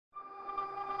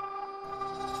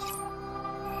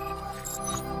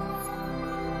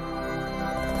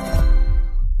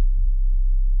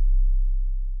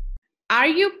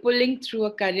you pulling through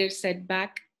a career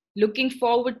setback, looking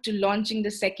forward to launching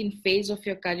the second phase of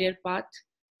your career path?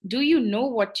 Do you know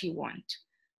what you want?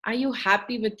 Are you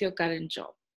happy with your current job?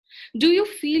 Do you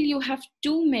feel you have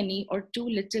too many or too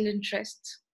little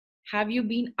interests? Have you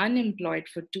been unemployed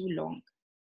for too long?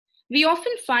 We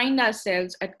often find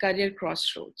ourselves at career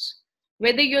crossroads.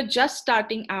 Whether you're just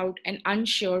starting out and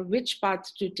unsure which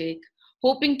path to take,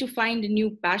 hoping to find a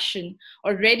new passion,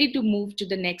 or ready to move to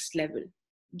the next level,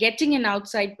 getting an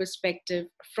outside perspective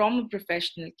from a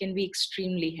professional can be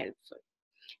extremely helpful.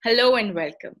 Hello and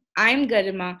welcome. I'm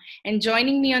Garima, and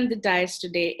joining me on the Dais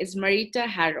today is Marita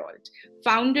Harrold,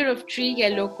 founder of Tree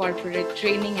Yellow Corporate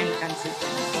Training and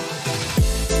Consultancy.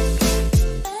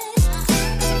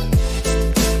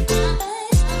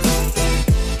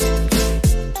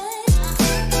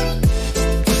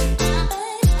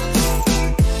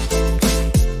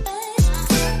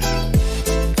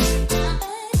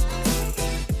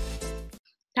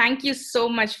 Thank you so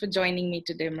much for joining me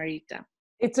today, Marita.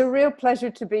 It's a real pleasure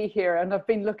to be here, and I've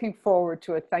been looking forward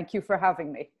to it. Thank you for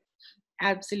having me.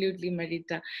 Absolutely,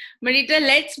 Marita. Marita,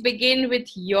 let's begin with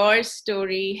your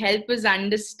story. Help us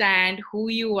understand who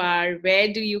you are,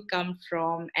 where do you come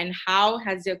from, and how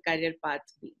has your career path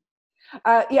been?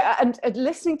 And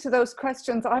listening to those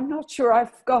questions, I'm not sure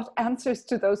I've got answers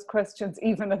to those questions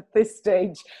even at this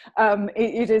stage.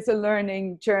 It is a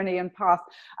learning journey and path.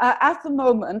 At the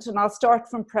moment, and I'll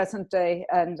start from present day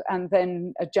and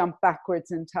then jump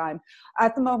backwards in time.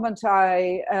 At the moment,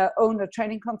 I own a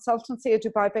training consultancy, a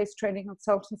Dubai-based training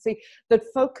consultancy that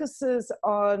focuses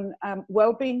on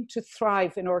well-being to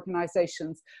thrive in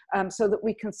organizations so that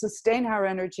we can sustain our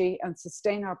energy and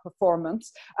sustain our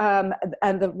performance, and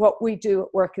that what we do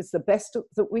at work is the best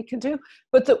that we can do,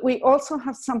 but that we also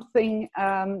have something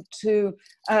to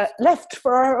left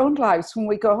for our own lives when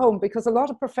we go home, because a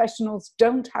lot of professionals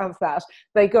don't have that.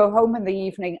 They go home in the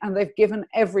evening and they've given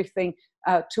everything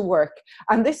to work.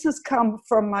 And this has come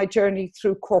from my journey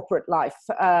through corporate life.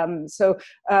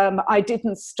 I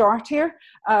didn't start here.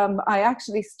 I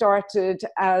actually started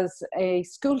as a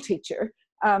school teacher.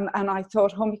 And I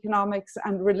taught home economics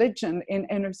and religion in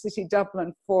inner city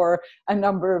Dublin for a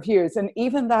number of years. And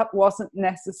even that wasn't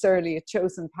necessarily a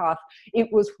chosen path.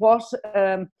 It was what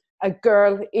a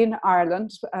girl in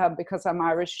Ireland, because I'm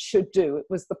Irish, should do. It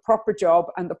was the proper job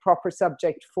and the proper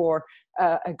subject for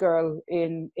a girl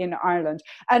in Ireland.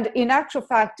 And in actual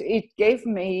fact, it gave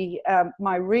me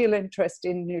my real interest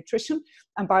in nutrition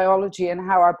and biology and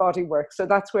how our body works. So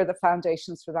that's where the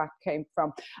foundations for that came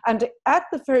from. And at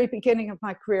the very beginning of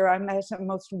my career, I met a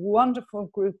most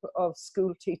wonderful group of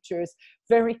school teachers,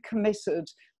 very committed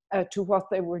to what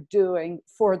they were doing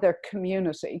for their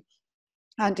community.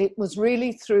 And it was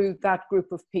really through that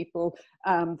group of people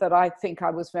that I think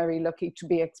I was very lucky to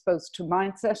be exposed to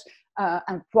mindset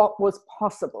and what was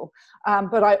possible.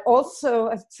 But I also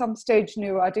at some stage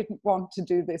knew I didn't want to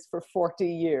do this for 40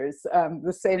 years,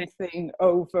 the same thing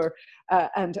over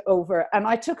and over. And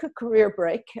I took a career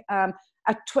break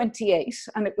at 28,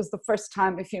 and it was the first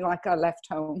time, if you like, I left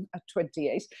home at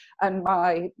 28. And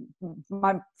my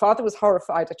father was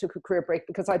horrified I took a career break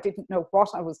because I didn't know what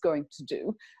I was going to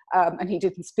do. And he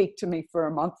didn't speak to me for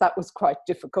a month. That was quite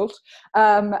difficult.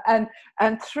 And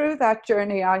through that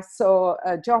journey, I saw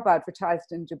a job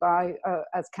advertised in Dubai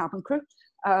as cabin crew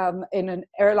in an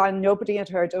airline nobody had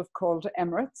heard of called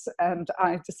Emirates. And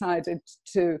I decided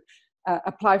to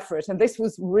apply for it. And this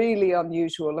was really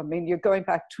unusual. I mean, you're going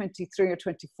back 23 or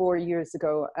 24 years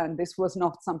ago, and this was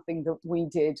not something that we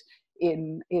did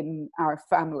in our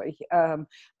family.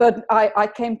 But I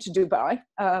came to Dubai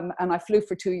and I flew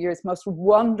for 2 years, most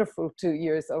wonderful 2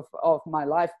 years of my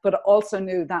life, but also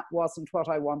knew that wasn't what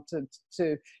I wanted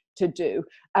to do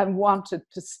and wanted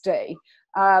to stay.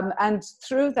 And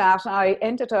through that, I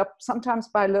ended up, sometimes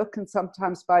by look and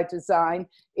sometimes by design,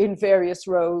 in various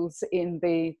roles in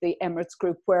the Emirates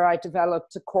Group, where I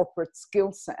developed a corporate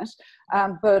skill set.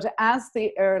 But as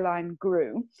the airline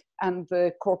grew and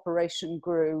the corporation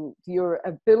grew, your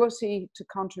ability to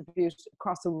contribute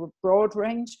across a broad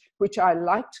range, which I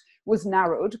liked, was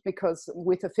narrowed, because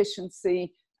with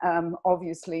efficiency,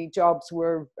 obviously jobs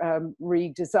were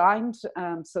redesigned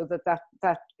so that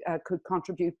could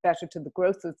contribute better to the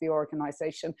growth of the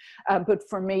organization. But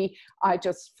for me, I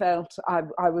just felt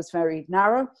I was very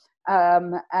narrow.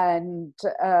 When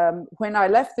I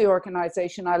left the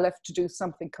organization, I left to do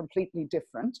something completely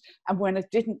different. And when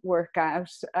it didn't work out,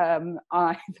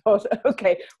 I thought,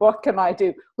 okay, what can I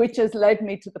do? Which has led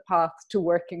me to the path to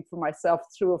working for myself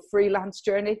through a freelance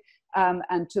journey.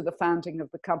 And to the founding of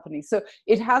the company. So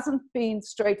it hasn't been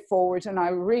straightforward, and I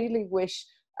really wish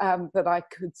that I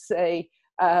could say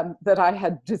that I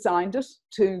had designed it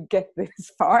to get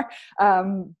this far.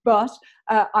 But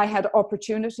I had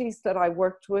opportunities that I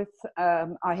worked with.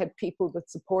 I had people that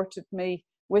supported me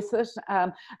with it.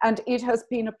 And it has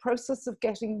been a process of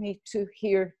getting me to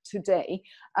here today.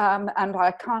 And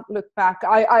I can't look back.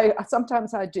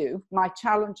 Sometimes I do. My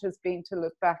challenge has been to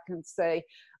look back and say,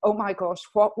 oh my gosh,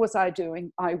 what was I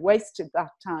doing? I wasted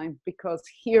that time, because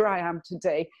here I am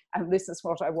today, and this is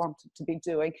what I wanted to be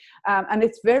doing. And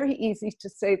it's very easy to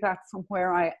say that from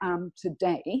where I am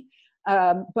today.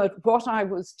 But what I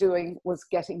was doing was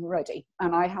getting ready.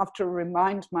 And I have to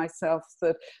remind myself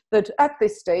that at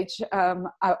this stage of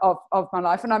my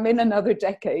life, and I'm in another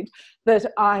decade,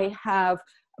 that I have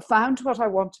found what I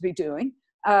want to be doing.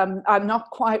 I'm not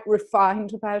quite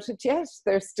refined about it yet.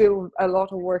 There's still a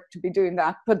lot of work to be doing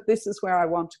that, but this is where I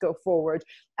want to go forward.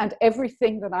 And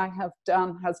everything that I have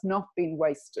done has not been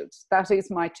wasted. That is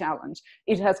my challenge.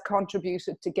 It has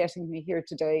contributed to getting me here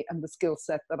today and the skill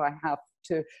set that I have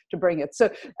to bring it. So,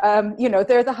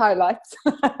 they're the highlights.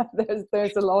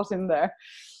 there's a lot in there.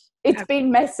 It's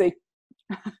been messy.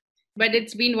 But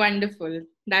it's been wonderful.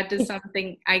 That is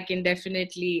something I can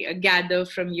definitely gather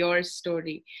from your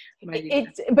story,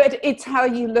 Marita. But it's how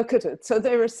you look at it. So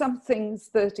there are some things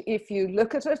that if you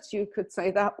look at it, you could say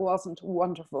that wasn't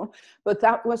wonderful, but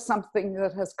that was something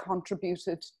that has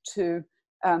contributed to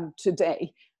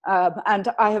today. And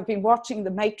I have been watching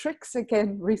The Matrix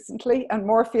again recently, and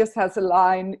Morpheus has a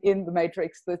line in The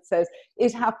Matrix that says,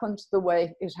 it happened the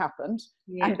way it happened.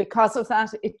 Yeah. And because of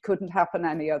that, it couldn't happen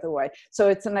any other way. So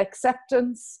it's an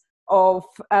acceptance of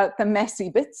the messy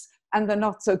bits and the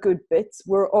not so good bits.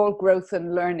 We're all growth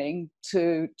and learning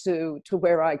to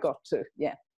where I got to.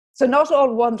 Yeah. So not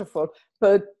all wonderful,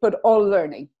 but all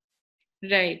learning.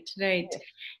 Right.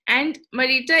 And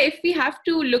Marita, if we have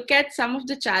to look at some of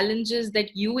the challenges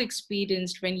that you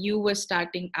experienced when you were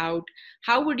starting out,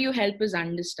 how would you help us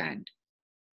understand?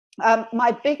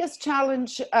 My biggest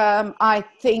challenge, I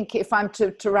think, if I'm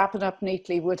to wrap it up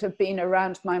neatly, would have been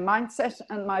around my mindset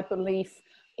and my belief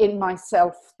in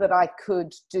myself that I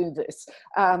could do this.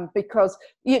 Because,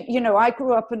 I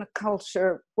grew up in a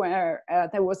culture where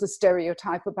there was a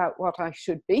stereotype about what I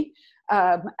should be.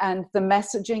 And the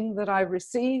messaging that I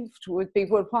received would be,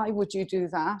 well, why would you do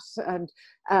that?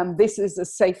 And this is a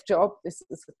safe job. This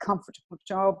is a comfortable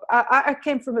job. I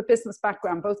came from a business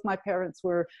background. Both my parents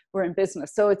were in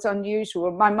business. So it's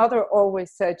unusual. My mother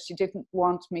always said she didn't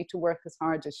want me to work as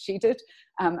hard as she did.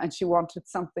 And she wanted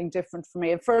something different for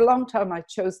me. And for a long time, I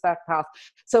chose that path.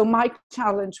 So my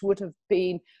challenge would have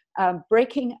been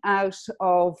breaking out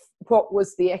of what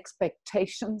was the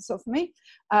expectations of me,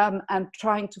 and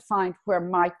trying to find where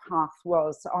my path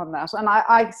was on that. And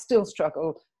I still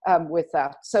struggle with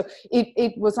that. So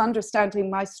it was understanding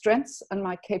my strengths and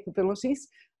my capabilities,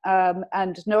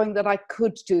 and knowing that I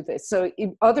could do this. So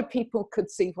other people could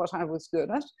see what I was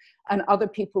good at, and other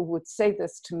people would say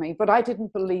this to me, but I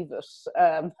didn't believe it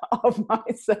of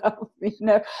myself,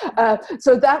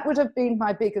 So that would have been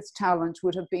my biggest challenge,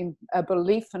 would have been a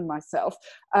belief in myself.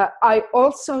 I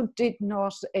also did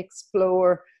not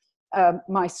explore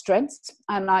my strengths,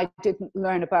 and I didn't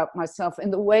learn about myself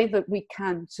in the way that we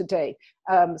can today.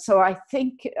 So I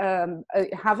think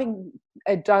having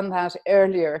done that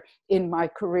earlier in my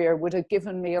career would have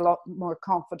given me a lot more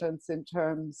confidence in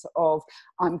terms of,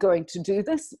 I'm going to do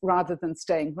this rather than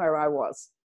staying where I was.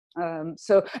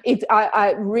 So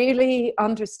I really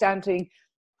understanding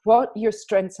what your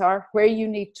strengths are, where you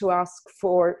need to ask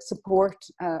for support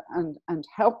and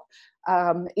help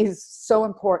is so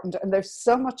important. And there's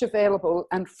so much available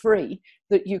and free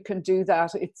that you can do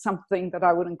that. It's something that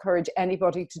I would encourage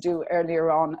anybody to do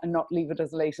earlier on and not leave it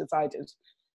as late as I did.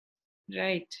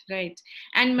 Right.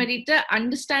 And Marita,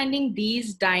 understanding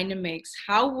these dynamics,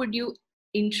 how would you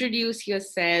introduce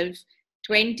yourself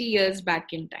 20 years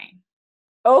back in time?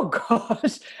 Oh,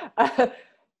 gosh.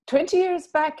 20 years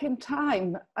back in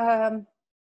time.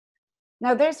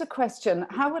 Now, there's a question.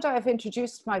 How would I have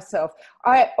introduced myself?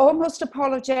 I almost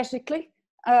apologetically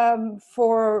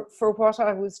for what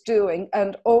I was doing,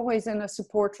 and always in a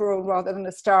support role rather than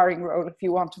a starring role, if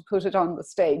you want to put it on the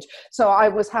stage. So I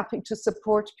was happy to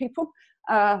support people,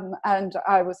 and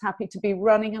I was happy to be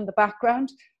running in the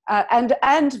background, and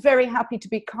very happy to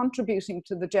be contributing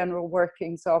to the general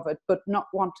workings of it, but not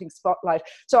wanting spotlight.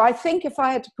 So I think if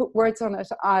I had to put words on it,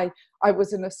 I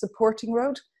was in a supporting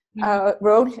role,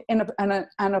 in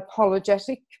an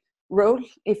apologetic role,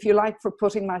 if you like, for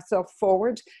putting myself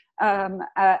forward, and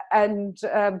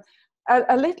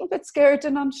a little bit scared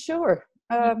and unsure,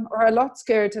 or a lot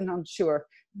scared and unsure.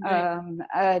 I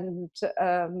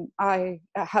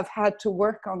have had to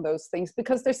work on those things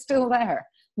because they're still there.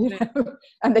 you Right, know,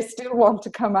 and they still want to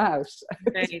come out.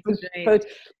 right, but right.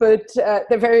 but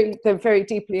they're very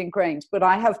deeply ingrained. But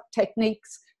I have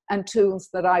techniques and tools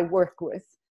that I work with.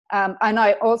 And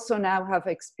I also now have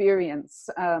experience,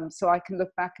 so I can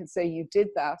look back and say, you did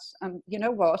that, and you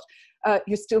know what?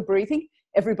 You're still breathing.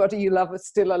 Everybody you love is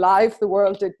still alive. The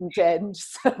world didn't end,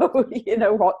 so you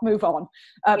know what? Move on.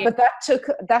 Yeah. But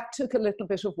that took a little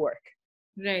bit of work.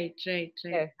 Right, right,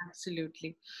 right. Yeah.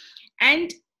 Absolutely.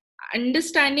 And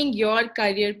understanding your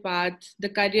career path, the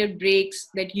career breaks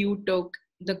that you took,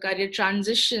 the career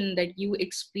transition that you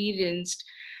experienced,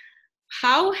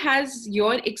 how has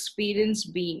your experience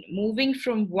been moving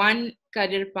from one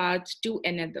career path to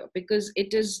another? Because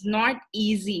it is not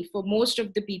easy for most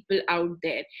of the people out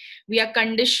there. We are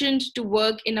conditioned to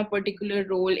work in a particular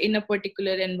role, in a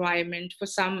particular environment for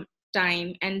some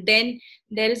time, and then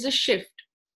there is a shift.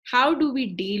 How do we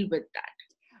deal with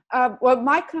that? Well,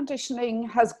 my conditioning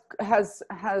has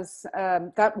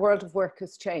that world of work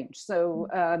has changed. So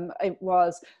it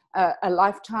was a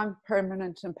lifetime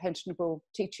permanent and pensionable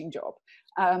teaching job.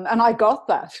 And I got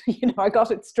that, you know, I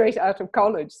got it straight out of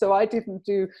college. So I didn't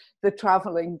do the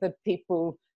traveling that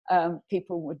people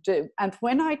would do. And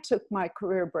when I took my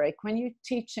career break, when you're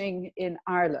teaching in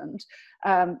Ireland,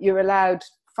 you're allowed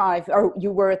or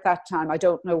you were at that time, I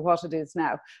don't know what it is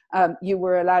now, you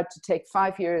were allowed to take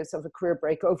 5 years of a career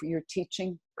break over your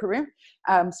teaching career,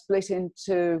 split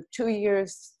into 2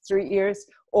 years, 3 years,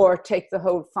 or take the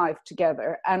whole 5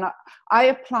 together. And I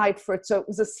applied for it, so it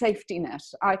was a safety net.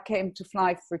 I came to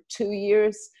fly for 2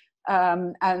 years,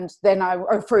 and then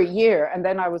or for a year, and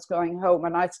then I was going home.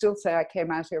 And I still say I came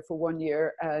out here for 1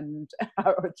 year, and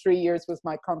or 3 years was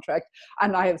my contract,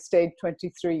 and I have stayed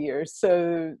 23 years.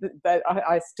 So that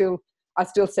I still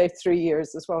say 3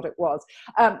 years is what it was.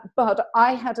 But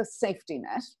I had a safety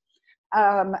net.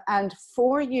 And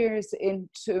 4 years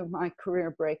into my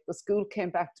career break, the school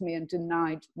came back to me and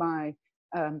denied my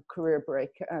career break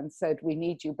and said, we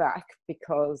need you back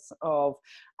because of,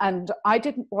 and I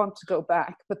didn't want to go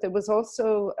back, but there was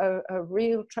also a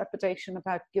real trepidation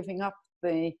about giving up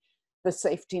the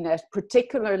safety net,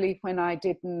 particularly when I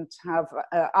didn't have,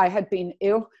 I had been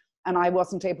ill and I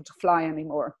wasn't able to fly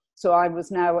anymore. So I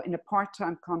was now in a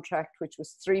part-time contract, which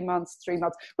was 3 months,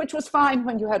 which was fine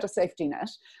when you had a safety net.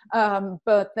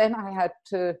 But then I had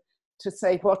to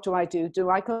say, what do I do? Do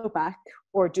I go back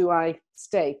or do I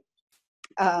stay?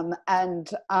 And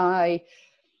I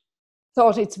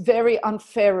thought it's very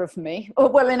unfair of me. Oh,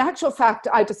 well, in actual fact,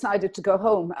 I decided to go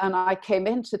home, and I came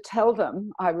in to tell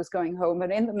them I was going home.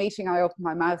 And in the meeting, I opened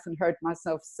my mouth and heard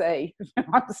myself say,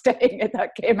 I'm staying, and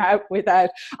that came out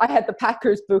without, I had the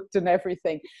packers booked and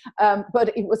everything.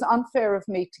 But it was unfair of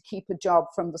me to keep a job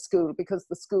from the school because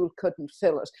the school couldn't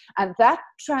fill it. And that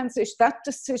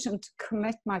decision to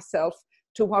commit myself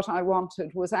to what I wanted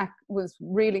was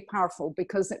really powerful,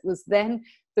 because it was then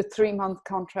the 3-month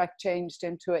contract changed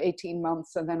into 18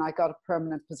 months, and then I got a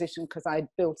permanent position because I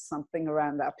built something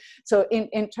around that. So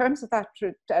in terms of that,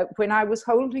 when I was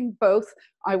holding both,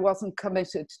 I wasn't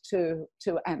committed to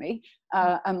any,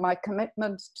 and my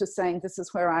commitment to saying this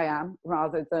is where I am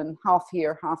rather than half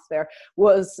here, half there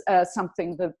was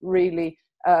something that really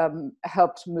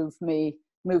helped move me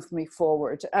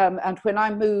forward. And when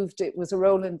I moved, it was a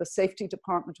role in the safety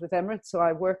department with Emirates. So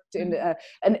I worked in,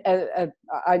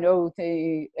 I know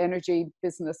the energy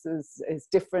business is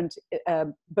different,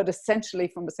 but essentially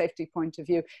from a safety point of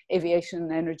view, aviation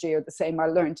and energy are the same. I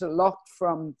learned a lot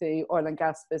from the oil and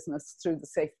gas business through the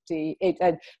safety,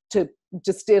 to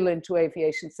distill into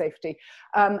aviation safety.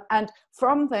 And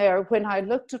from there, when I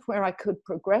looked at where I could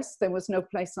progress, there was no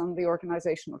place on the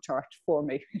organizational chart for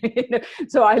me.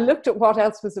 So I looked at what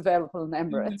else was available in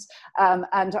Emirates,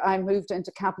 and I moved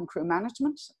into cabin crew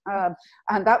management.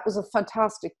 And that was a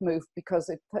fantastic move because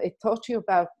it taught you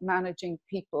about managing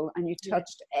people, and you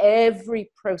touched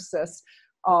every process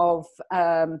of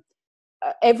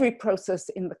every process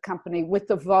in the company with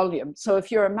the volume. So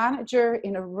if you're a manager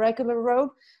in a regular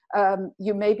role,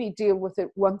 you maybe deal with it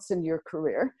once in your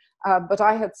career, but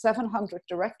I had 700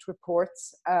 direct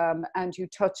reports, and you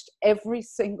touched every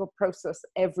single process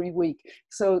every week.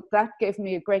 So that gave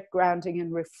me a great grounding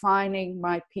in refining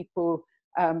my people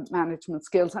management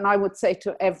skills. And I would say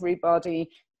to everybody,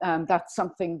 that's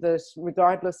something that,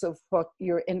 regardless of what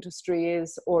your industry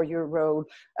is or your role,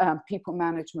 people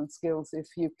management skills, if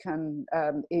you can,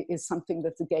 is something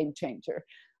that's a game changer.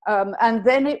 And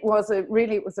then it was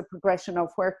a progression of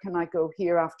where can I go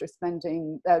here after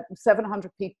spending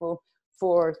 700 people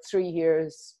for 3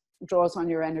 years draws on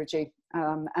your energy,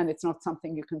 and it's not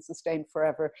something you can sustain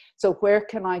forever. So where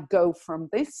can I go from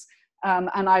this?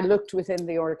 And I looked within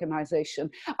the organization.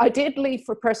 I did leave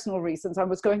for personal reasons. I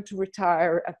was going to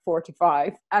retire at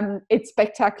 45, and it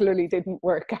spectacularly didn't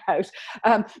work out.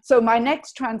 So my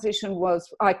next transition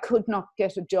was I could not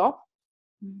get a job,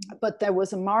 but there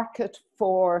was a market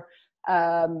for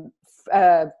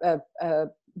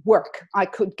work. I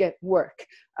could get work.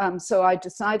 So I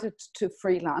decided to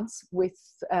freelance with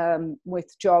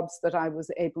jobs that I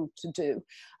was able to do.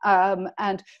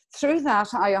 And through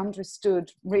that, I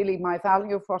understood really my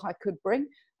value of what I could bring,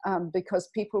 because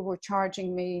people were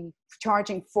charging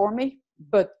for me,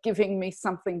 but giving me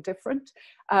something different.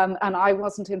 And I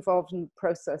wasn't involved in the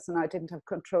process, and I didn't have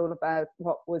control about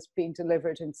what was being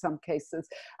delivered in some cases.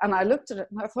 And I looked at it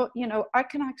and I thought, I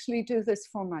can actually do this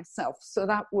for myself. So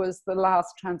that was the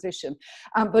last transition.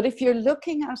 But if you're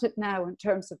looking at it now in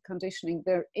terms of conditioning,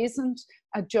 there isn't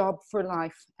a job for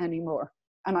life anymore.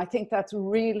 And I think that's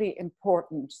really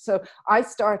important. So I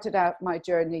started out my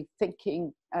journey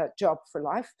thinking job for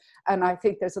life. And I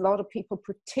think there's a lot of people,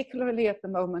 particularly at the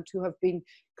moment, who have been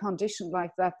conditioned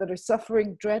like that are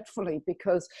suffering dreadfully,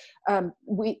 because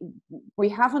we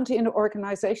haven't in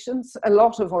organizations, a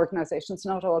lot of organizations,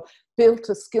 not all, built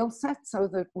a skill set so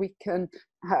that we can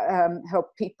help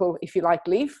people, if you like,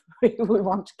 leave. We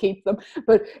want to keep them.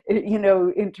 But,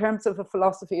 in terms of a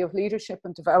philosophy of leadership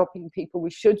and developing people,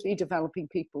 we should be developing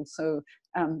people so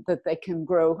that they can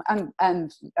grow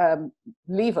and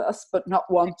leave us, but not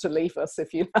want to leave us,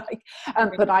 if you like.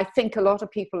 But I think a lot of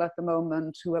people at the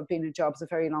moment who have been in jobs a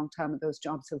very long time and those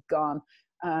jobs have gone,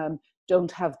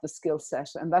 don't have the skill set.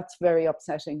 And that's very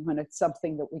upsetting when it's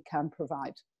something that we can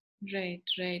provide. Right.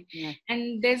 Yeah.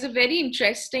 And there's a very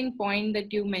interesting point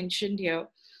that you mentioned here.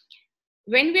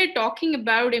 When we're talking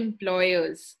about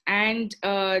employers and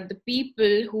the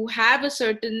people who have a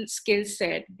certain skill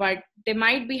set, but they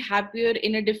might be happier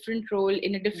in a different role,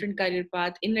 in a different career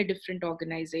path, in a different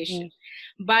organization,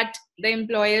 but the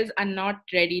employers are not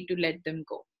ready to let them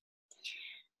go.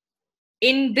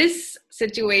 In this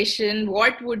situation,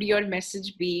 what would your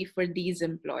message be for these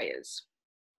employers?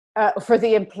 For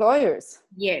the employers?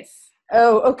 Yes.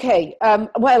 Oh, okay.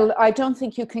 Well, I don't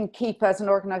think you can keep, as an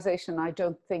organization, I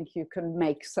don't think you can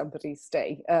make somebody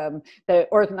stay. The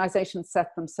organizations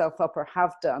set themselves up, or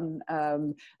have done,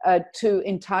 to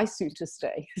entice you to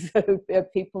stay. So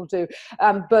people do.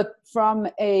 But from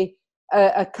a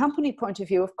company point of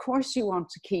view, of course, you want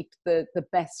to keep the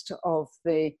best of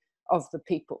the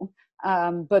people.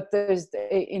 But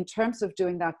in terms of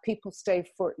doing that, people stay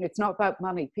it's not about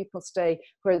money. People stay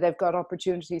where they've got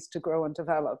opportunities to grow and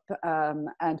develop.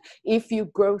 And if you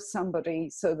grow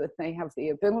somebody so that they have the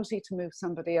ability to move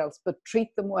somebody else, but treat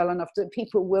them well enough, that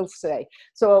people will stay.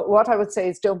 So what I would say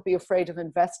is, don't be afraid of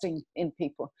investing in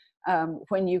people.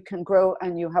 When you can grow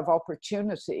and you have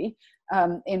opportunity,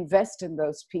 invest in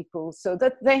those people so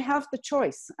that they have the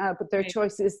choice, but their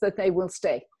choice is that they will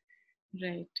stay.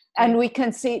 Right. And we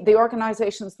can see the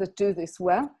organizations that do this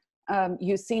well,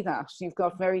 you see that. You've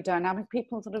got very dynamic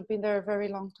people that have been there a very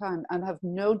long time and have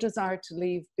no desire to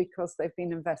leave because they've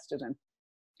been invested in.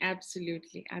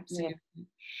 Absolutely. Yeah.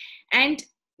 And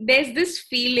there's this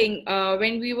feeling,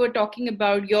 when we were talking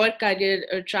about your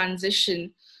career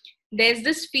transition, there's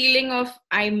this feeling of,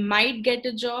 I might get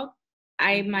a job,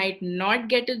 I might not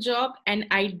get a job, and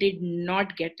I did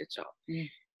not get a job.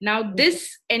 Now,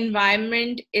 this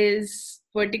environment is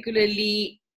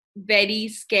particularly very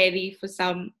scary for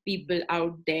some people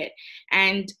out there.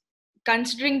 And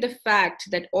considering the fact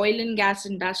that oil and gas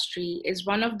industry is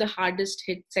one of the hardest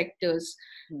hit sectors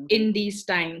in these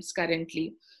times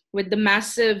currently, with the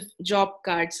massive job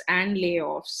cuts and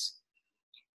layoffs,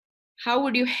 how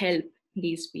would you help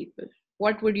these people?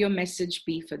 What would your message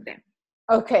be for them?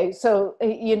 Okay, so,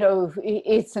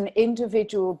 it's an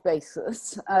individual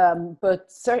basis, but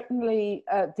certainly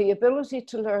the ability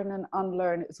to learn and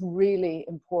unlearn is really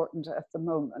important at the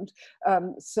moment.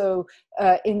 So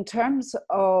in terms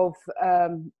of,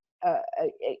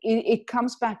 it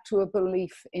comes back to a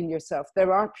belief in yourself.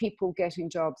 There are people getting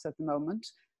jobs at the moment.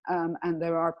 And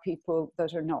there are people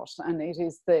that are not. And it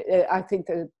is I think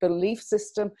the belief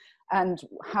system and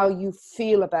how you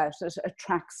feel about it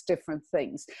attracts different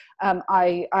things.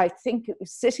 I think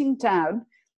sitting down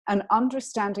and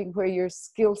understanding where your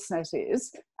skill set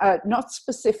is, not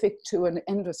specific to an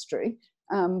industry,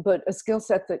 but a skill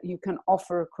set that you can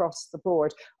offer across the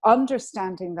board,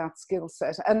 understanding that skill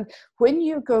set. And when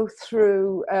you go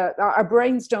through, our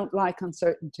brains don't like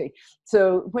uncertainty.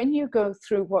 So when you go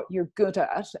through what you're good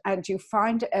at and you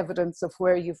find evidence of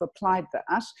where you've applied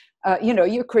that,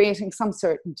 you're creating some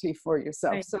certainty for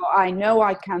yourself. Right. So I know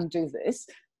I can do this.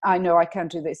 I know I can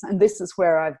do this, and this is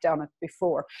where I've done it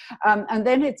before. And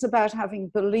then it's about having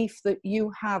belief that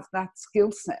you have that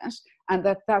skill set, and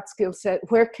that skill set,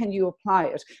 where can you apply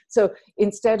it? So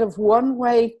instead of one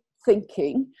way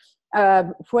thinking,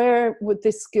 where would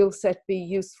this skill set be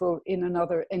useful in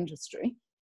another industry?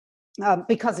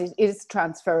 Because it is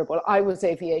transferable. I was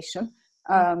aviation.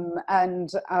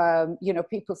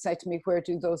 People say to me, where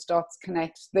do those dots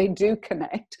connect? They do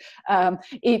connect.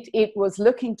 It was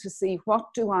looking to see, what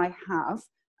do I have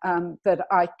that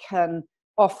I can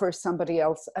offer somebody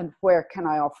else, and where can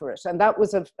I offer it? And that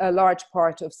was a large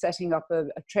part of setting up a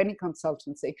training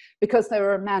consultancy, because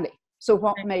there are many. So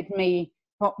what made me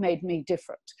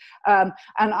different? And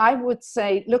I would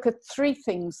say, look at 3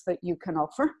 things that you can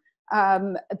offer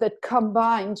that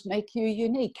combined make you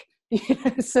unique.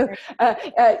 So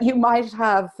you might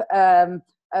have,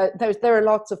 there are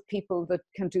lots of people that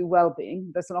can do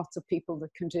well-being. There's lots of people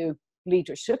that can do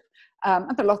leadership.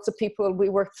 And there are lots of people, we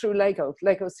work through Lego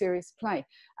Serious Play.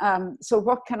 So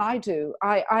what can I do?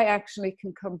 I actually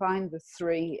can combine the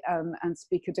 3 and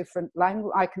speak a different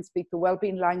language. I can speak the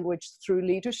well-being language through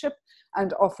leadership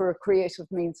and offer a creative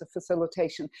means of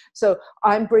facilitation. So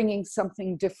I'm bringing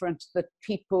something different that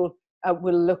people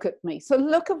will look at me. So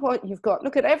look at what you've got,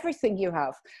 look at everything you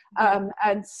have,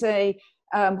 and say,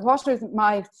 what are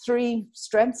my 3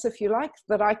 strengths, if you like,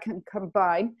 that I can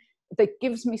combine that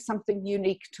gives me something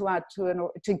unique to add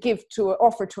to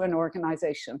offer to an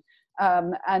organization.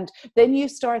 And then you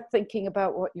start thinking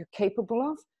about what you're capable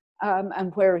of,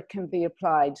 and where it can be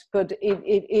applied. But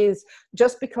it is,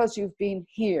 just because you've been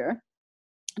here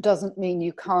doesn't mean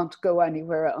you can't go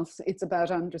anywhere else. It's about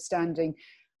understanding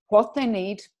what they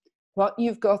need, what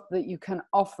you've got that you can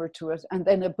offer to it, and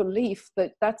then a belief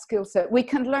that that skill set, we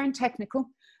can learn technical.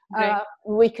 Right.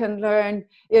 We can learn,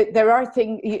 there are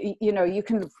things, you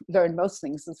can learn most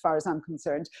things as far as I'm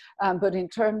concerned, but in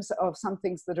terms of some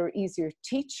things that are easier to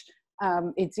teach,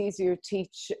 it's easier to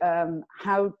teach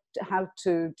how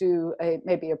to do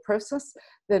maybe a process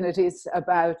than it is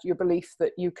about your belief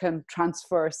that you can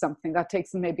transfer something. That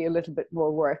takes maybe a little bit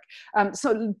more work.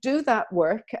 So do that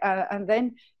work, and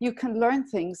then you can learn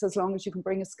things, as long as you can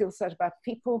bring a skill set about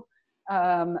people,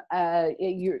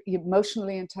 you're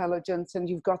emotionally intelligent, and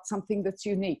you've got something that's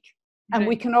unique. And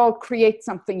we can all create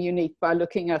something unique by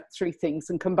looking at 3 things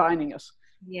and combining it.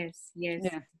 Yes, yes.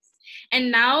 Yeah.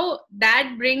 And now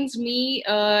that brings me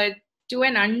to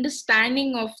an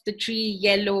understanding of the Tree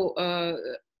Yellow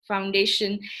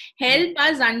Foundation. Help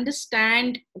us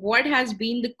understand what has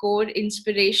been the core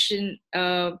inspiration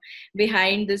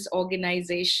behind this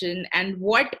organization, and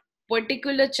what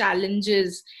particular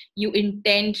challenges you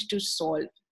intend to solve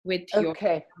with your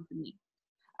company.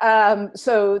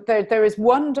 So there is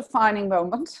one defining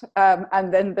moment,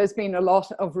 and then there's been a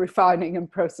lot of refining and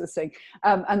processing.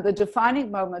 And the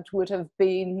defining moment would have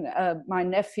been my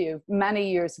nephew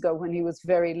many years ago, when he was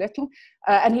very little,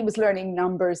 and he was learning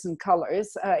numbers and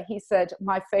colors. He said,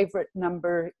 my favorite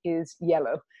number is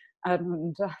yellow.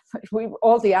 And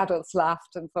all the adults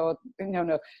laughed and thought,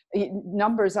 no,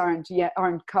 numbers aren't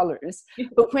colors.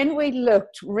 But when we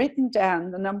looked, written down,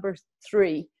 the number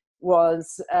 3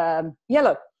 was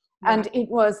yellow. And it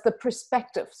was the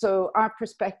perspective. So our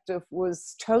perspective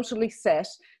was totally set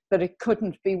that it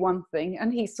couldn't be one thing,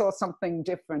 and he saw something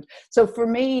different. So for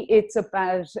me, it's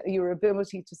about your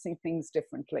ability to see things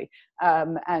differently,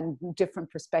 and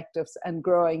different perspectives, and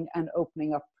growing and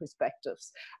opening up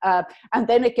perspectives. And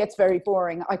then it gets very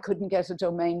boring. I couldn't get a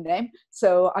domain name,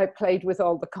 so I played with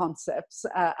all the concepts,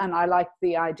 and I liked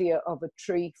the idea of a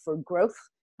tree for growth.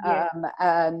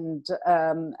 And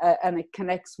it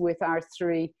connects with our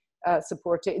 3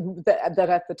 supporting, that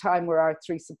at the time were our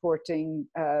 3 supporting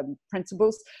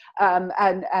principles. I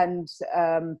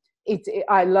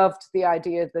loved the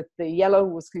idea that the yellow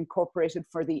was incorporated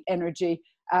for the energy,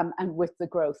 and with the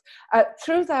growth.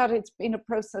 Through that, it's been a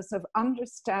process of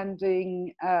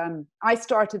understanding. I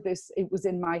started this, it was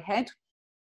in my head.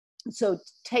 So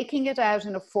taking it out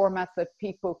in a format that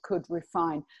people could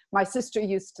refine. My sister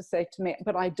used to say to me,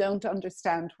 but I don't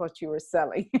understand what you are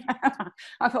selling.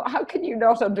 I thought, how can you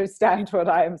not understand what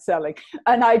I am selling?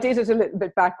 And I did it a little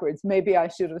bit backwards. Maybe I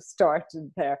should have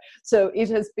started there. So it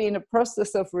has been a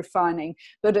process of refining,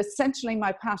 but essentially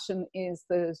my passion is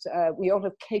that we all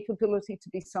have capability to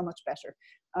be so much better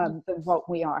than what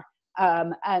we are.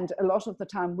 And a lot of the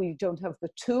time we don't have the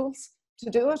tools to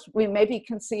do it. We maybe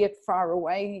can see it far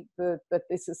away, that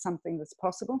this is something that's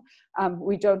possible.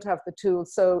 We don't have the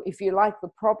tools. So if you like,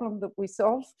 the problem that we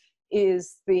solve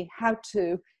is the how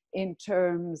to, in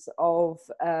terms of,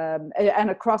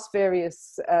 and across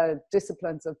various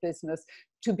disciplines of business,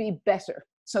 to be better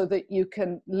so that you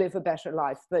can live a better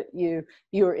life, that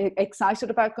you're excited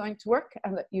about going to work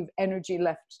and that you've energy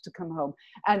left to come home.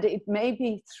 And it may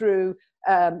be through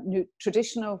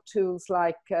traditional tools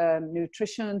like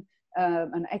nutrition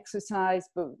and exercise,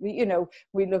 but we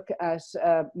look at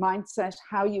mindset,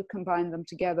 how you combine them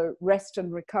together, rest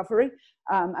and recovery,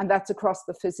 and that's across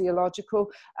the physiological,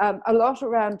 a lot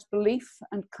around belief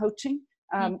and coaching.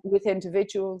 With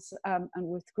individuals and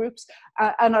with groups.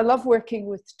 And I love working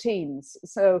with teams.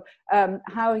 So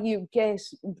how you get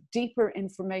deeper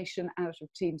information out of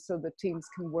teams so that teams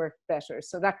can work better.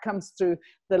 So that comes through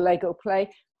the Lego play,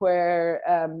 where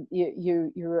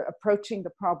you're approaching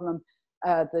the problem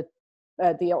that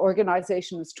the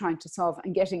organization is trying to solve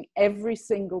and getting every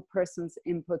single person's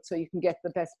input so you can get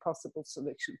the best possible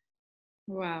solution.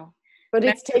 Wow. But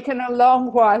it's taken a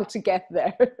long while to get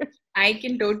there. I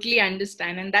can totally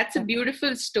understand. And that's a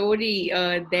beautiful story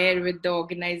there with the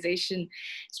organization,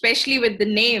 especially with the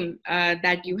name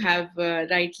that you have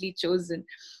rightly chosen.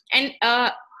 And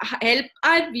help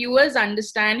our viewers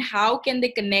understand, how can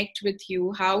they connect with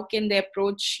you? How can they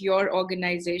approach your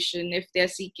organization if they're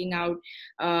seeking out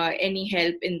any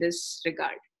help in this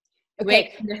regard? Okay. Where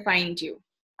can they find you?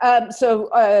 So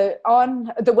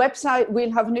on the website,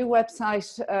 we'll have a new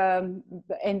website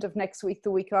the end of next week, the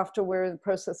week after. We're in the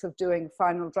process of doing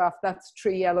final draft. That's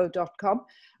treeyellow.com.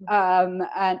 And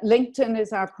LinkedIn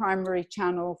is our primary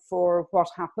channel for what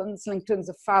happens. LinkedIn's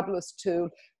a fabulous tool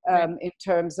in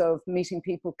terms of meeting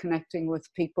people, connecting with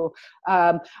people.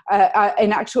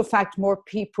 In actual fact, more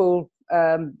people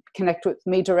connect with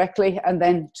me directly and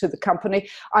then to the company.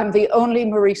 I'm the only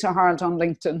Marita Harrold on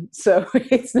LinkedIn, so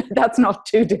that's not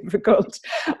too difficult.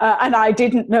 And I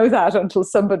didn't know that until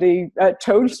somebody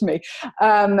told me.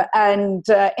 And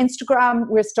Instagram,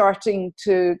 we're starting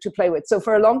to play with. So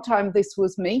for a long time, this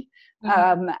was me.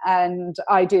 And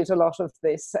I did a lot of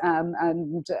this.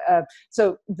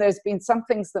 So there's been some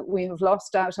things that we have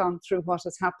lost out on through what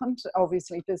has happened.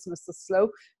 Obviously, business is slow,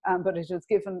 but it has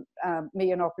given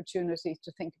me an opportunity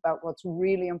to think about what's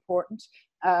really important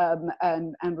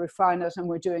and refine it. And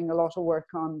we're doing a lot of work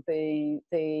on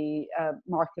the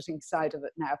marketing side of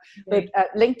it now. But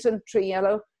LinkedIn, Tree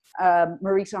Yellow,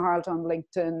 Marita Harrold on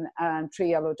LinkedIn, and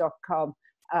treeyellow.com.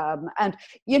 And,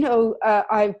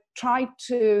 I've tried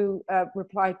to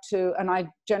reply to, and I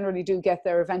generally do get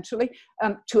there eventually,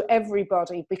 to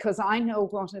everybody, because I know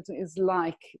what it is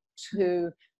like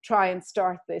to try and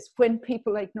start this when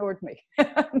people ignored me.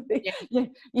 And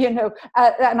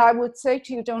I would say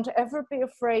to you, don't ever be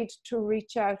afraid to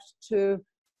reach out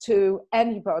to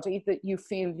anybody that you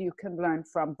feel you can learn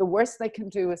from. The worst they can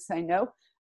do is say no.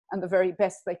 And the very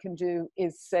best they can do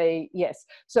is say yes.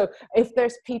 So if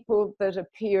there's people that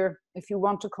appear, if you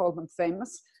want to call them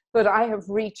famous, but I have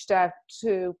reached out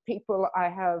to people I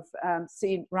have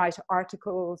seen write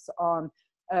articles on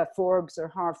Forbes or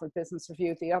Harvard Business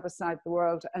Review, the other side of the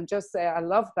world, and just say, I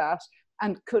love that,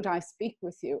 and could I speak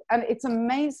with you? And it's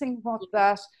amazing what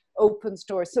that opens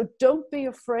doors. So don't be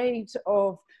afraid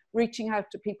of reaching out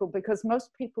to people, because most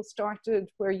people started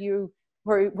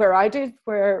where I did,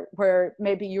 where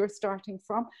maybe you're starting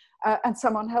from, and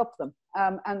someone helped them.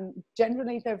 And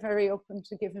generally, they're very open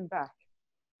to giving back.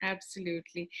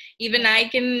 Absolutely. Even I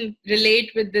can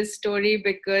relate with this story,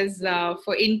 because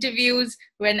for interviews,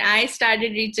 when I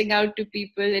started reaching out to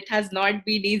people, it has not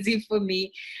been easy for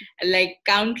me. Like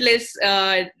countless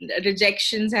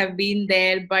rejections have been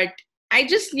there, but I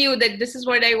just knew that this is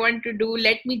what I want to do.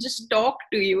 Let me just talk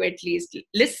to you at least.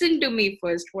 Listen to me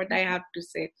first, what I have to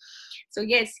say. So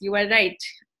yes, you are right.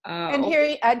 And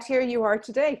here you are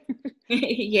today.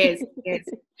 Yes,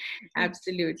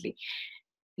 absolutely.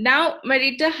 Now,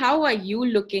 Marita, how are you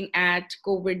looking at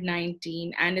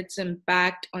COVID-19 and its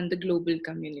impact on the global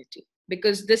community?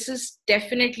 Because this is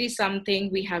definitely something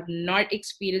we have not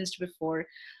experienced before,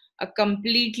 a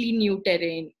completely new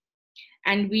terrain,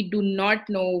 and we do not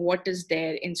know what is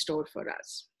there in store for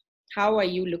us. How are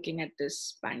you looking at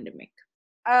this pandemic?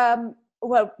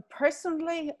 Well,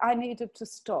 personally, I needed to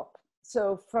stop.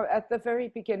 So at the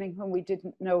very beginning, when we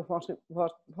didn't know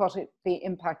the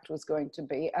impact was going to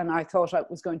be, and I thought it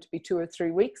was going to be 2 or 3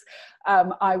 weeks,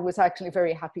 I was actually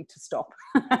very happy to stop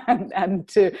and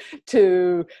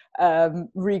to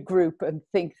regroup and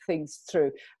think things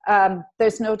through.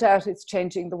 There's no doubt it's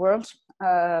changing the world.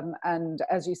 And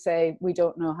as you say, we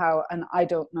don't know how, and I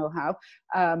don't know how.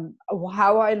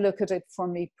 How I look at it for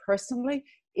me personally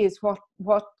is what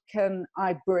can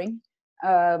I bring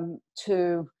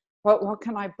to what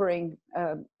can I bring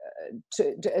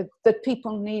to that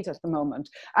people need at the moment?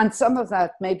 And some of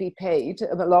that may be paid.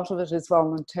 A lot of it is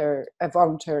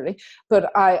voluntarily.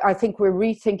 But I think we're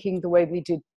rethinking the way we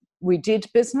did we did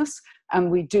business and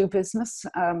we do business.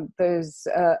 There's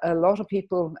a lot of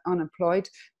people unemployed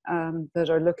that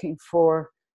are looking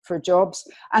for jobs,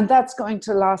 and that's going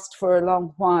to last for a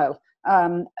long while.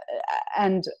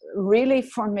 And really,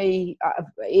 for me,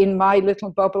 in my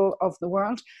little bubble of the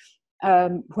world,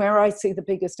 where I see the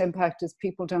biggest impact is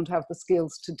people don't have the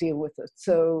skills to deal with it.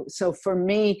 So for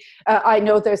me, I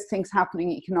know there's things happening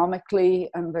economically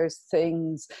and there's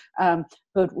things,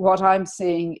 but what I'm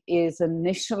seeing is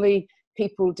initially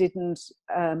people didn't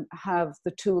have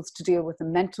the tools to deal with the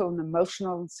mental and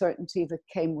emotional uncertainty that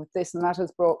came with this, and that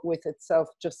has brought with itself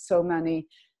just so many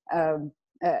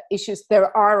issues.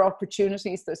 There are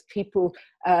opportunities. There's people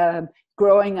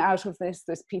growing out of this.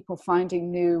 There's people finding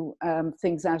new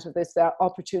things out of this. There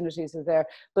opportunities are there,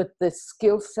 but the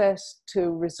skill set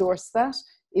to resource that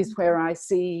is where I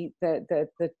see that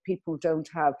people don't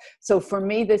have. So for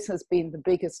me, this has been the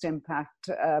biggest impact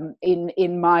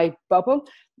in my bubble,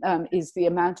 is the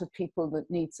amount of people that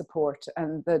need support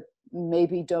and that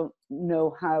maybe don't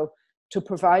know how to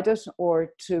provide it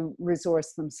or to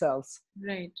resource themselves.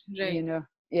 Right.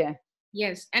 Yeah.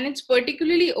 Yes, and it's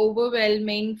particularly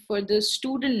overwhelming for the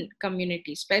student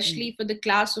community, especially for the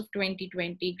class of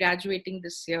 2020 graduating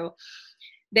this year.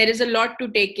 There is a lot to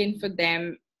take in for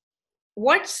them.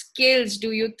 What skills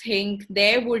do you think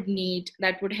they would need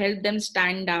that would help them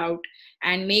stand out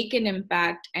and make an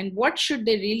impact? And what should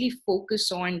they really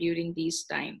focus on during these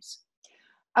times?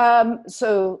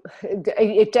 So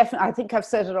it definitely, I think I've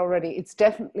said it already, it's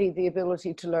definitely the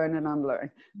ability to learn and unlearn,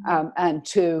 and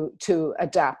to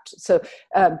adapt. So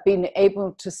being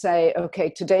able to say, okay,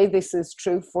 today this is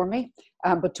true for me,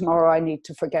 but tomorrow I need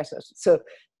to forget it. So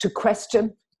to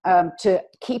question, to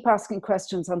keep asking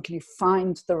questions until you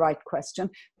find the right question,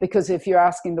 because if you're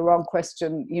asking the wrong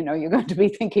question, you're going to be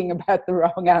thinking about the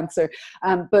wrong answer.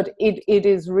 But it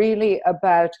is really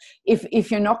about, if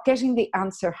you're not getting the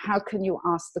answer, how can you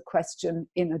ask the question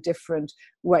in a different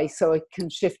way so it can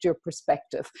shift your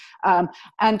perspective?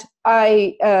 And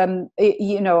I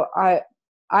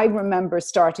remember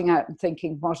starting out and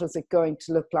thinking, what is it going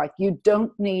to look like? You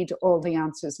don't need all the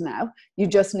answers now. You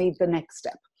just need the next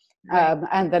step.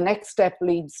 And the next step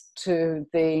leads to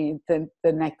the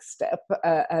next step.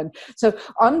 And so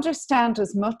understand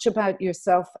as much about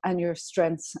yourself and your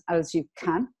strengths as you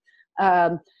can.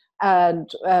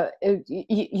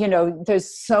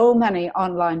 There's so many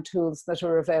online tools that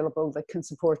are available that can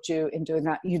support you in doing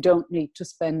that. You don't need to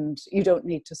spend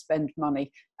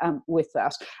money with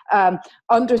that.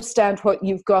 Understand what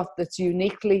you've got that's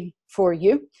uniquely for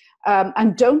you.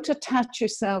 And don't attach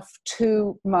yourself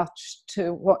too much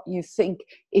to what you think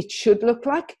it should look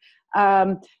like.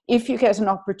 If you get an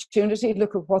opportunity,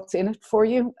 look at what's in it for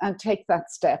you and take that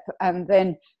step, and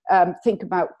then think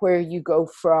about where you go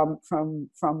from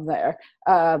there.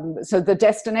 So the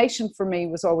destination for me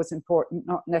was always important,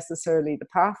 not necessarily the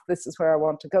path. This is where I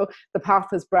want to go. The path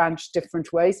has branched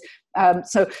different ways.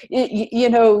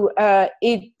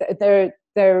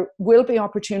 There will be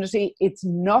opportunity. It's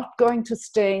not going to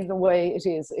stay the way it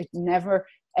is. It never,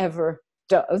 ever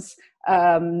does.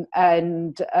 We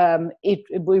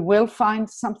will find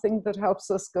something that helps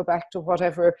us go back to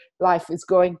whatever life is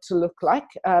going to look like.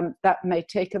 That may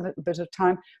take a little bit of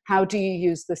time. How do you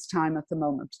use this time at the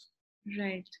moment?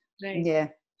 Right. Yeah.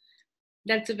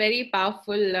 That's a very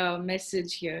powerful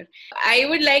message here. I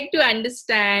would like to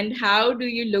understand, how do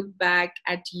you look back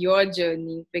at your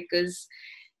journey? Because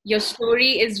your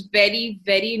story is very,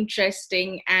 very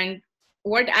interesting. And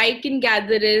what I can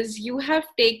gather is you have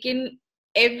taken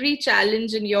every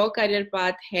challenge in your career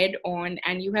path head on,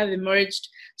 and you have emerged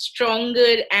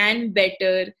stronger and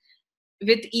better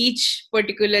with each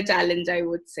particular challenge, I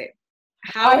would say.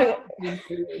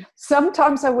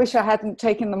 Sometimes I wish I hadn't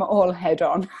taken them all head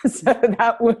on. So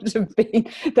that would have been,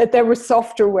 that there were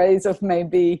softer ways of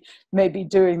maybe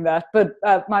doing that. But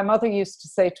my mother used to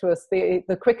say to us,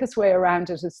 the quickest way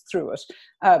around it is through it.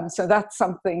 So that's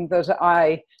something that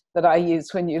I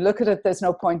use. When you look at it, there's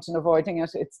no point in avoiding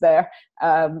it. It's there.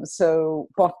 So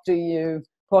what do you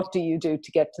do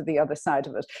to get to the other side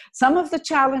of it? Some of the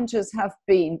challenges have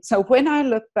been, so when I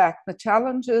look back, the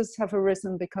challenges have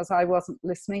arisen because I wasn't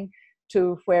listening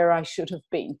to where I should have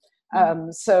been.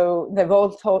 So they've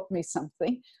all taught me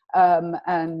something. So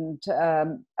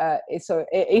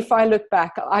if I look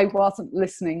back, I wasn't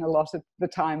listening a lot of the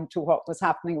time to what was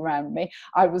happening around me.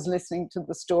 I was listening to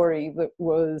the story that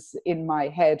was in my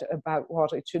head about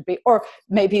what it should be. Or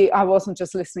maybe I wasn't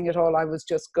just listening at all, I was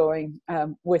just going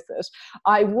with it.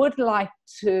 I would like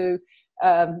to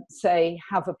say,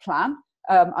 have a plan.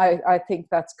 I think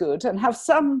that's good, and have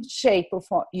some shape of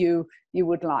what you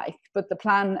would like, but the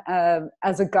plan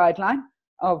as a guideline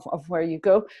of where you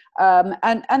go,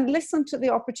 and listen to the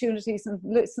opportunities, and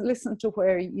listen to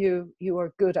where you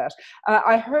are good at.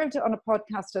 I heard on a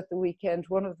podcast at the weekend,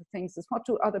 one of the things is, what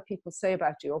do other people say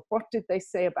about you, or what did they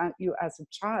say about you as a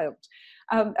child?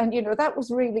 And that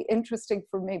was really interesting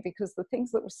for me, because the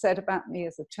things that were said about me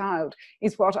as a child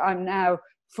is what I'm now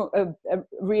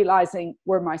realizing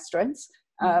were my strengths.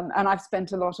 And I've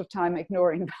spent a lot of time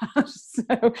ignoring that.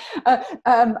 So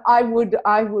I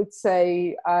would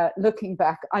say, looking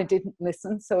back, I didn't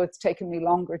listen. So it's taken me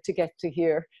longer to get to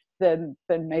here than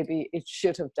maybe it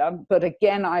should have done. But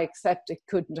again, I accept it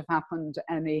couldn't have happened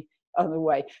any other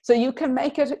way. So you can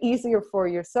make it easier for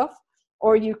yourself,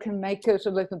 or you can make it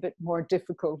a little bit more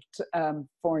difficult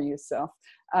for yourself.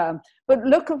 But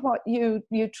look at what you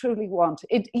truly want.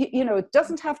 It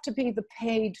doesn't have to be the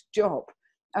paid job.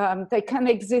 They can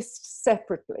exist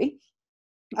separately.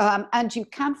 And you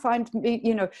can find,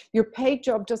 your paid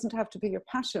job doesn't have to be your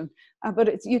passion,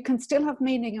 but you can still have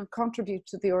meaning and contribute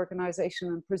to the organization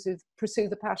and pursue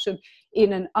the passion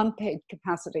in an unpaid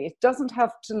capacity. It doesn't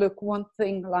have to look one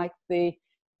thing like the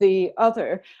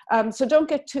other. So don't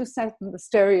get too set in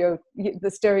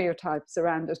the stereotypes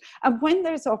around it. And when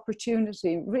there's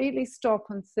opportunity, really stop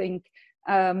and think,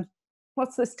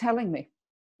 what's this telling me?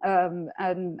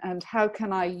 And how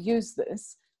can I use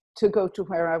this to go to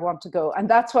where I want to go? And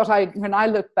that's what when I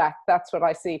look back, that's what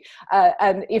I see.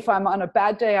 And if I'm on a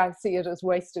bad day, I see it as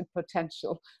wasted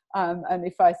potential. And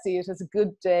if I see it as a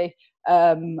good day,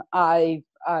 it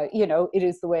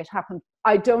is the way it happened.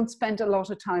 I don't spend a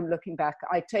lot of time looking back.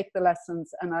 I take the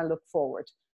lessons and I look forward.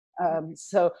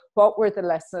 So what were the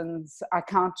lessons? I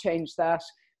can't change that.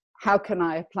 How can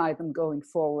I apply them going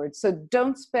forward? So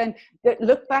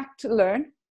look back to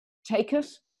learn, take it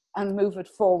and move it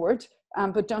forward.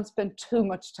 But don't spend too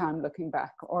much time looking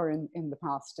back or in the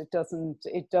past. It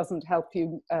doesn't help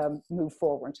you move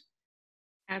forward.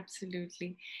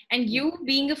 Absolutely. And you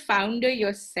being a founder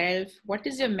yourself, what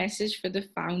is your message for the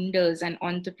founders and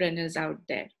entrepreneurs out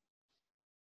there?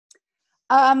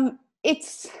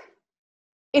 It's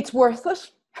worth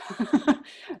it.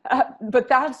 But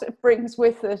that brings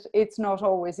with it, it's not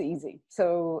always easy.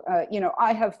 So,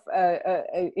 I have,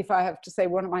 if I have to say,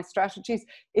 one of my strategies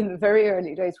in the very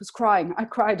early days was crying. I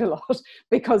cried a lot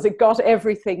because it got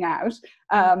everything out,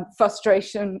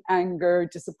 frustration, anger,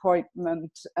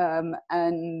 disappointment,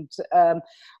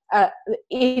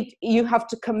 you have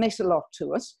to commit a lot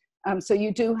to it. So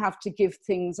you do have to give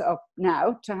things up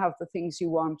now to have the things you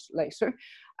want later.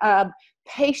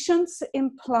 Patience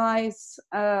implies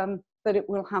that it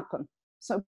will happen.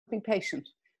 So be patient.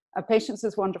 Patience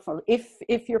is wonderful.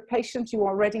 If you're patient, you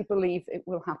already believe it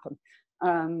will happen.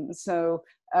 So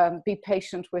be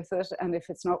patient with it. And if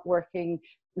it's not working,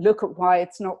 look at why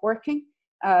it's not working.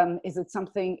 Is it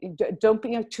something? Don't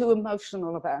be too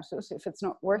emotional about it. If it's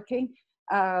not working,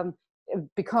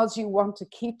 because you want to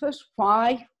keep it,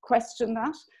 why? Question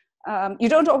that. You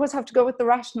don't always have to go with the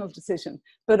rational decision,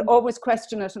 but always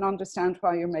question it and understand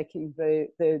why you're making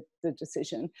the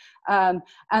decision. And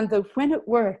when it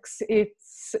works,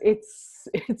 it's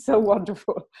so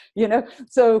wonderful,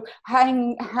 So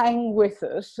hang with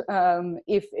it.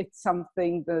 If it's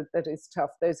something that is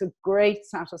tough, there's a great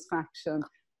satisfaction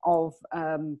of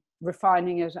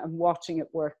refining it and watching it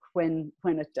work when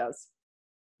it does.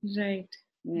 Right.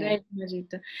 Yeah. Right,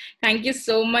 Marita. Thank you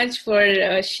so much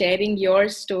for sharing your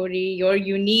story, your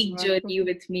unique journey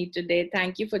with me today.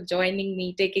 Thank you for joining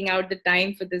me, taking out the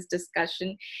time for this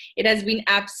discussion. It has been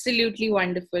absolutely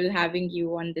wonderful having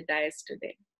you on the Dais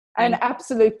today. An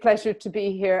absolute pleasure to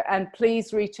be here. And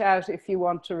please reach out if you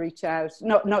want to reach out.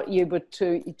 Not you, but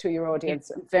to your audience.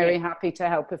 I'm very happy to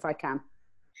help if I can.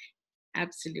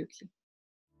 Absolutely.